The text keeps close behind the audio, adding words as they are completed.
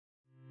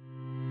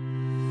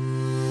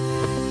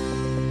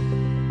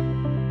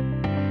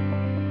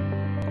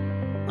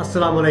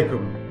Assalamu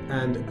alaikum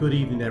and good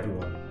evening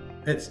everyone.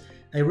 It's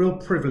a real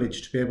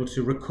privilege to be able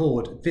to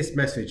record this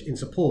message in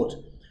support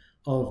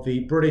of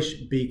the British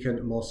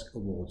Beacon Mosque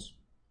Awards.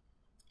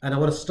 And I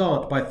want to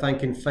start by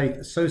thanking Faith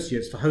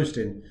Associates for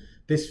hosting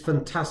this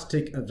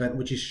fantastic event,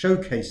 which is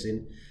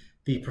showcasing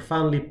the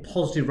profoundly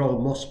positive role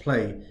mosques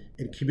play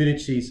in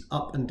communities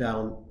up and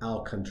down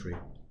our country.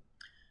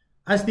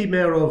 As the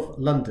Mayor of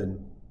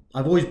London,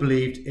 I've always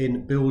believed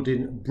in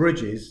building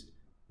bridges,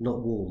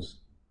 not walls.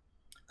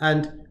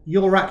 And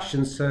your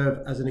actions serve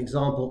as an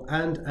example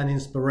and an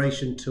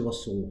inspiration to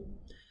us all,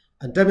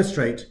 and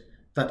demonstrate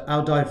that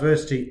our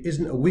diversity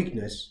isn't a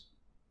weakness,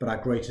 but our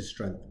greatest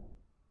strength.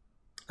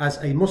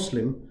 As a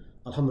Muslim,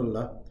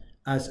 alhamdulillah,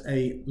 as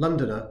a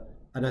Londoner,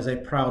 and as a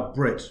proud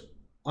Brit,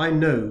 I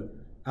know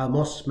our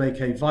mosques make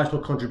a vital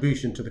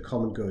contribution to the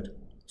common good.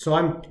 So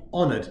I'm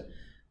honoured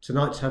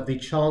tonight to have the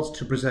chance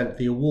to present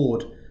the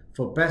award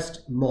for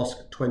Best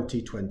Mosque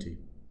 2020.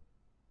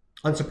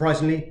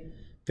 Unsurprisingly,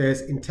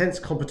 there's intense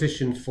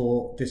competition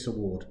for this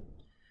award.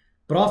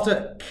 But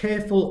after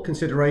careful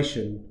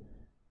consideration,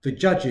 the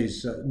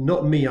judges,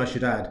 not me I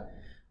should add,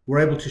 were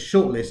able to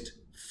shortlist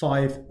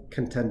 5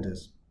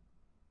 contenders.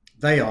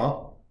 They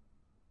are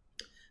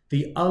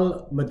the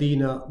Al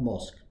Madina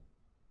Mosque,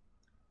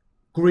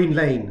 Green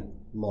Lane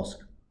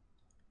Mosque,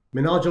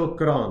 Minhaj al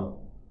Quran,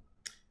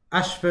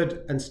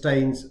 Ashford and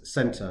Staines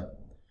Centre,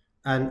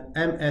 and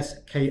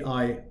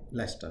MSKI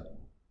Leicester.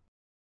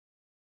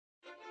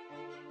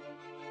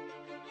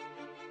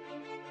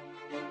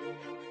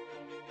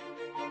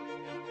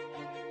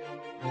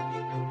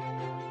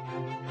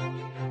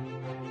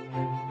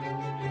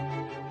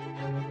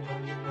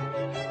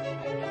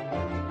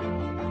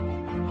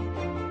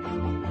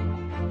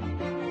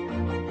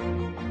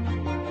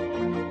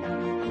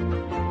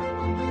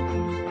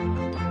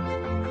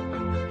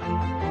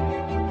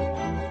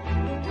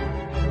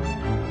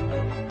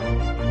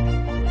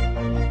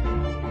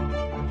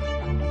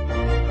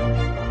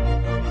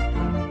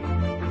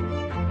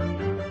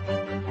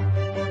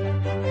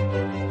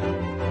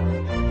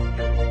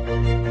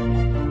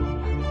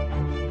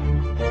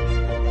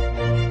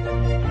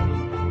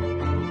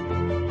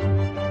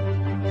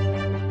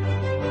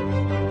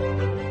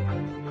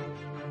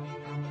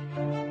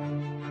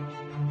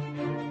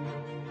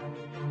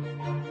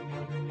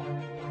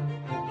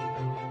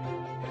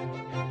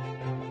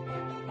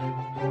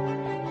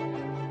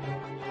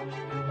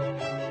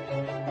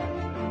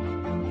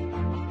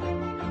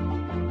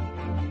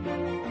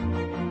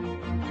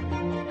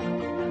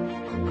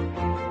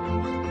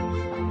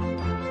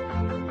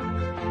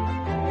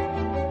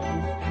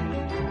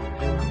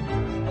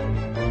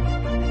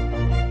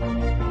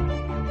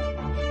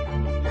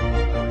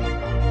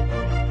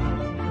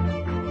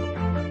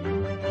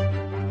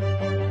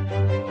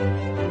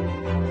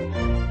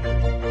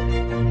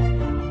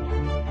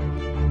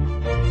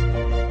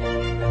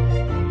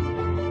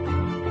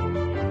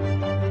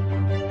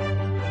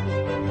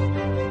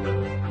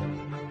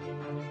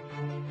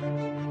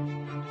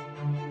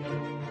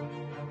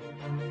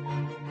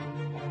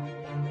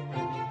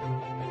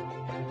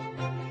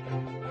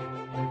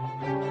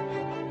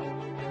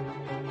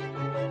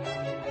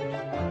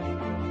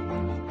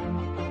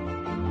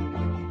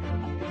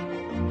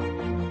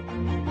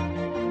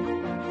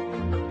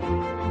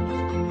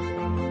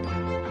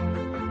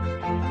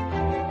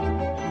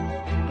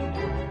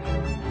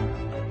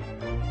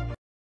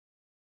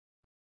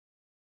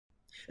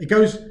 It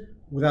goes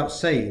without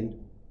saying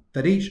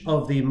that each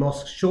of the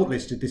mosques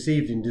shortlisted this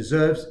evening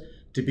deserves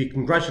to be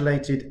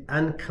congratulated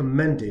and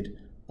commended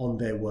on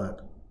their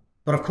work.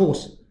 But of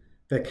course,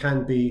 there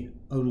can be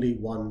only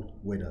one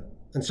winner.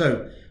 And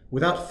so,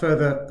 without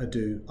further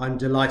ado, I'm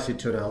delighted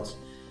to announce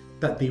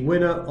that the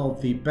winner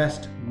of the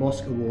Best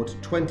Mosque Award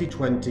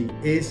 2020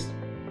 is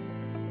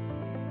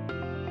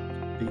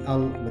the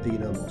Al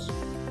Madina Mosque.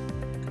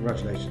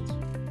 Congratulations.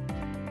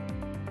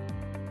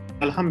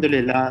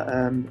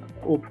 Alhamdulillah,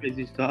 all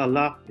praises to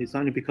Allah. It's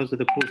only because of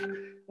the cause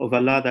of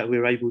Allah that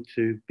we're able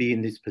to be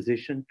in this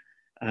position.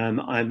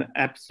 I'm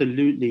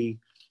absolutely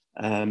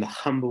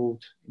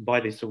humbled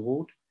by this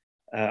award.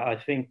 I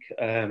think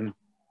a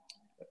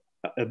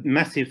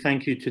massive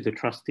thank you to the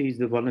trustees,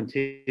 the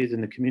volunteers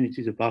and the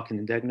communities of Barking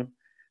and Dagenham.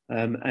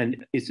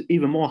 And it's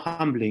even more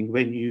humbling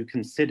when you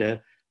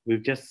consider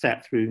we've just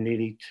sat through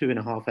nearly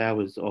 2.5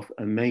 hours of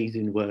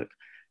amazing work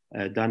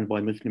done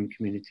by Muslim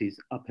communities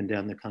up and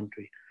down the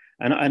country.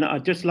 And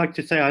I'd just like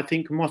to say, I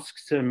think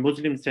mosques and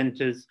Muslim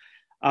centres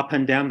up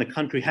and down the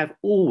country have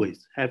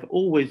always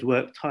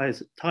worked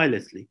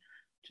tirelessly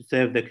to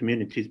serve their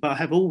communities, but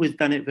have always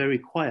done it very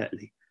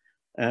quietly,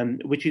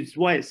 which is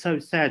why it's so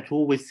sad to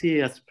always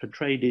see us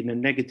portrayed in a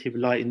negative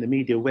light in the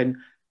media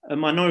when a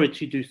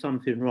minority do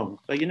something wrong.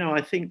 But, you know,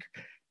 I think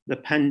the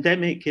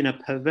pandemic in a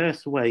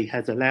perverse way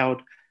has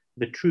allowed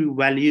the true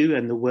value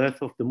and the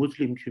worth of the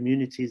Muslim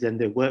communities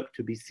and their work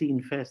to be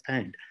seen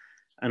firsthand.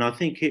 And I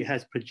think it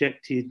has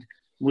projected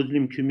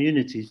Muslim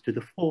communities to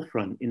the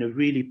forefront in a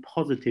really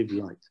positive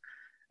light.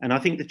 And I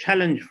think the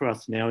challenge for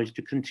us now is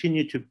to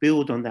continue to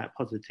build on that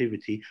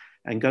positivity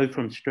and go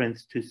from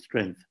strength to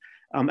strength.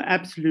 I'm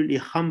absolutely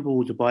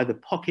humbled by the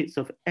pockets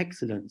of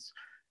excellence,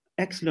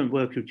 excellent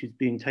work which is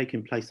being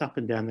taken place up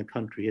and down the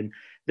country. And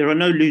there are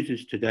no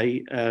losers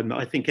today.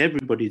 I think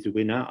everybody's a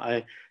winner.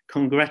 I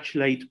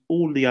congratulate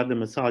all the other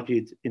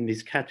masajids in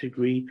this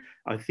category.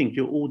 I think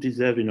you're all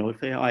deserving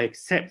of it. I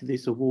accept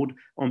this award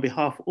on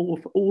behalf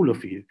of all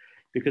of you,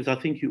 because I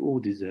think you all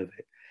deserve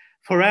it.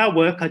 For our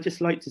work, I'd just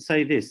like to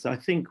say this. I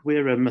think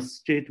we're a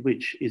masjid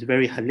which is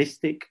very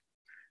holistic.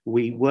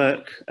 We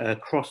work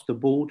across the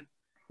board.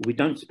 We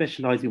don't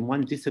specialize in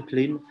one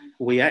discipline.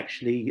 We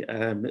actually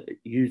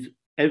use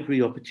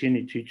every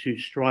opportunity to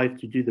strive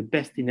to do the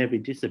best in every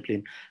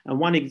discipline. And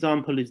one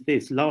example is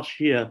this. Last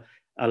year,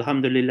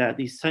 alhamdulillah, at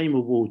these same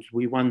awards,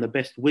 we won the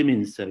best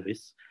women's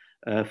service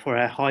for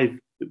our Hive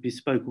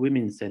Bespoke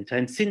Women's Centre.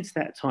 And since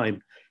that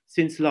time,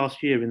 since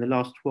last year, in the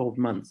last 12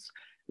 months,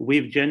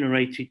 we've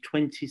generated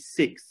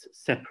 26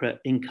 separate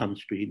income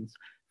streams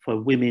for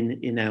women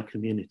in our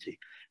community.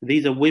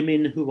 These are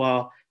women who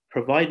are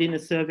providing a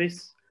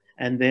service,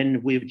 and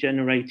then we've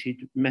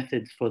generated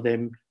methods for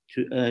them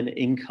to earn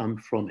income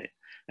from it.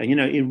 And, you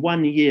know, in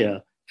 1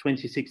 year,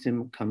 26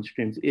 income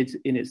streams, it's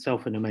in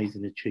itself an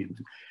amazing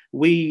achievement.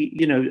 We,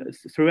 you know,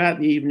 throughout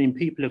the evening,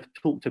 people have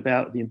talked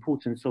about the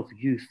importance of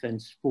youth and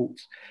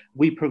sports.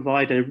 We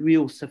provide a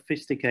real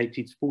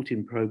sophisticated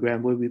sporting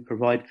program where we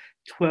provide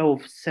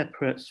 12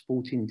 separate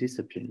sporting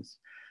disciplines.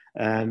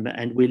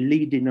 And we're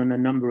leading on a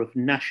number of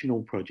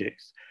national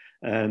projects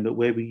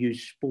where we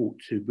use sport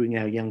to bring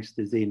our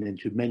youngsters in and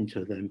to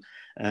mentor them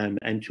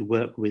and to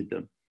work with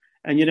them.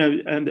 And, you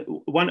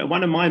know, one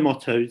of my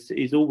mottos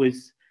is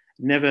always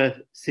never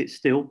sit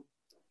still,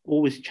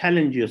 always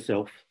challenge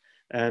yourself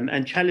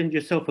and challenge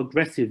yourself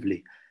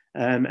aggressively.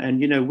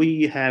 And, you know,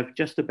 we have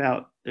just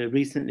about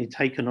recently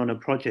taken on a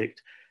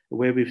project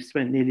where we've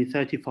spent nearly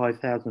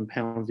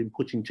 £35,000 in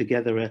putting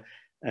together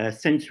a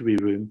sensory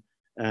room.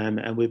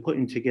 And we're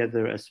putting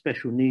together a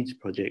special needs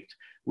project,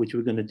 which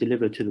we're going to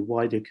deliver to the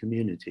wider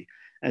community.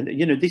 And,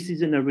 you know, this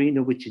is an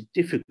arena which is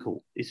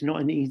difficult. It's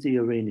not an easy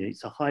arena.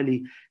 It's a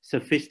highly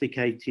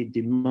sophisticated,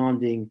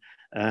 demanding,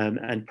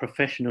 and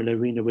professional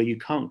arena where you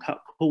can't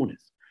cut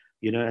corners,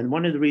 you know. And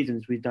one of the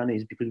reasons we've done it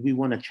is because we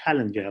want to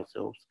challenge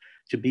ourselves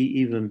to be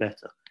even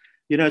better,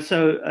 you know.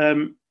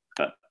 So,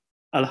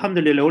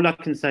 alhamdulillah, all I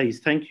can say is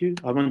thank you.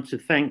 I want to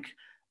thank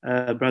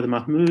Brother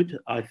Mahmood.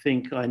 I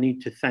think I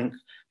need to thank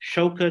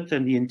Shaukat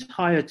and the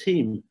entire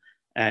team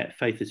at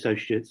Faith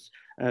Associates,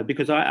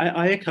 because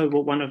I echo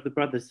what one of the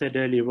brothers said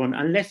earlier on.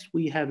 Unless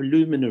we have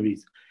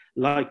luminaries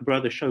like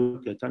Brother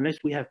Shaukat, unless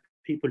we have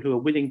people who are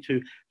willing to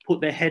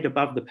put their head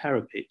above the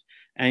parapet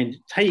and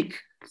take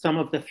some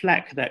of the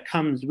flack that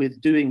comes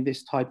with doing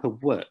this type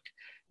of work,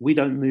 we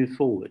don't move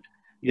forward.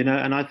 You know,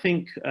 and I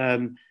think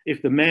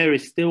if the mayor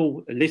is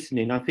still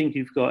listening, I think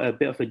you've got a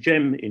bit of a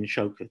gem in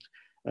Shaukat.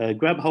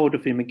 Grab hold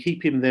of him and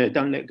keep him there.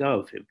 Don't let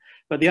go of him.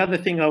 But the other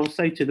thing I will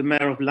say to the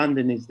Mayor of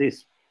London is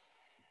this.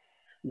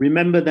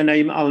 Remember the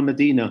name Al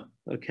Madina,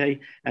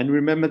 okay? And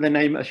remember the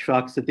name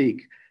Ashfaq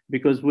Sadiq,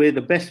 because we're the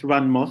best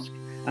run mosque.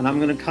 And I'm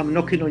going to come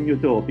knocking on your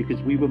door because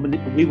we want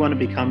to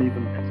become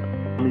even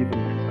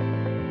better.